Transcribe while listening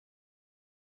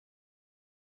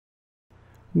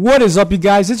What is up, you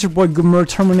guys? It's your boy oHnO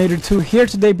Terminator 2 here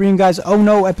today, bringing you guys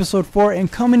oHnO episode 4,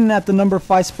 and coming in at the number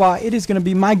 5 spot, it is going to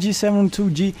be my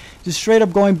G702G, just straight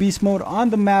up going beast mode on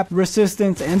the map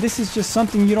Resistance. And this is just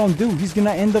something you don't do. He's going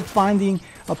to end up finding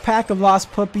a pack of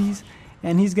lost puppies,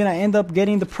 and he's going to end up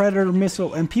getting the Predator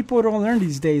missile. And people don't learn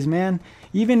these days, man.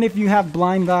 Even if you have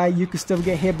blind eye, you can still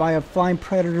get hit by a flying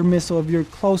Predator missile if you're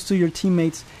close to your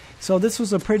teammates. So this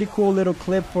was a pretty cool little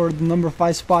clip for the number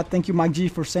 5 spot. Thank you, Mike G,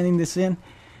 for sending this in.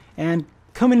 And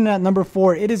coming in at number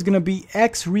 4, it is going to be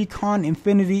X Recon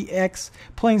Infinity X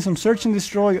playing some Search and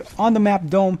Destroy on the map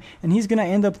Dome, and he's going to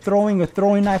end up throwing a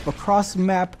throwing knife across the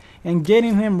map and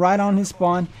getting him right on his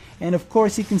spawn. And of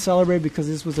course he can celebrate because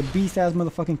this was a beast ass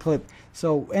motherfucking clip.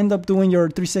 So end up doing your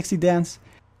 360 dance.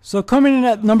 So coming in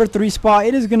at number 3 spot,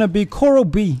 it is going to be Coral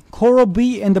B. Coral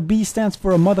B, and the B stands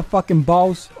for a motherfucking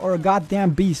boss or a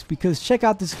goddamn beast, because check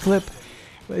out this clip.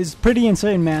 It's pretty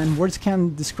insane, man. Words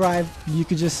can't describe. You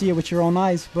could just see it with your own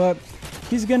eyes. But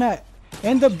he's gonna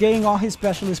end up getting all his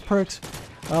specialist perks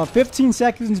 15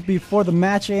 seconds before the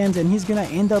match ends, and he's gonna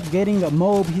end up getting a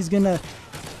mob. He's gonna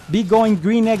be going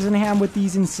green eggs and ham with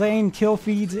these insane kill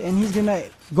feeds, and he's gonna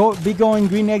be going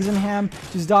green eggs and ham,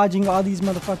 just dodging all these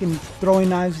motherfucking throwing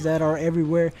knives that are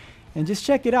everywhere. And just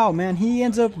check it out, man. He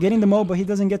ends up getting the mob, but he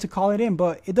doesn't get to call it in.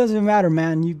 But it doesn't matter,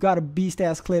 man. You got a beast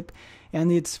ass clip,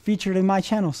 and it's featured in my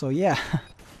channel, so yeah.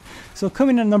 So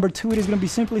coming in at number 2, it is going to be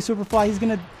Simply Superfly. He's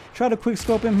going to try to quick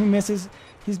scope him. He misses.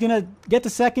 He's going to get the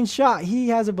second shot. He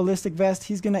has a ballistic vest.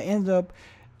 He's going to end up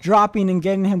dropping and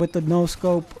getting him with the no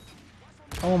scope.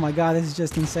 Oh my god, this is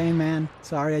just insane, man.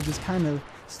 Sorry, I just kind of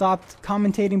stopped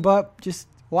commentating, but just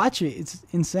watch it. It's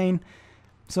insane.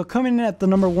 So coming in at the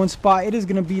number 1 spot, it is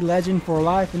going to be Legend for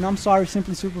Life. And I'm sorry,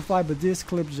 Simply Superfly, but this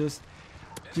clip just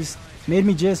made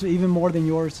me just even more than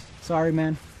yours. Sorry,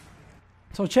 man.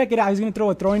 So check it out. He's going to throw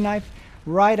a throwing knife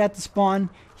right at the spawn.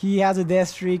 He has a death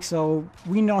streak, so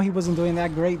we know he wasn't doing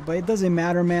that great, but it doesn't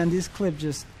matter, man. This clip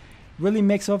just really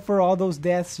makes up for all those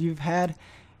deaths you've had.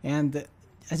 And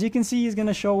as you can see, he's going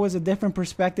to show us a different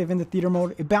perspective in the theater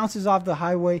mode. It bounces off the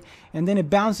highway, and then it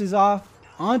bounces off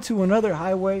onto another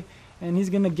highway, and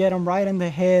he's going to get him right in the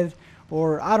head,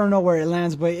 or I don't know where it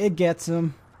lands, but it gets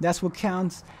him. That's what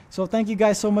counts. So thank you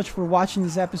guys so much for watching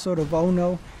this episode of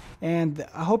oHnO, and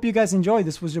I hope you guys enjoyed.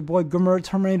 This was your boy oHnO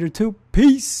Terminator 2.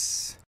 Peace!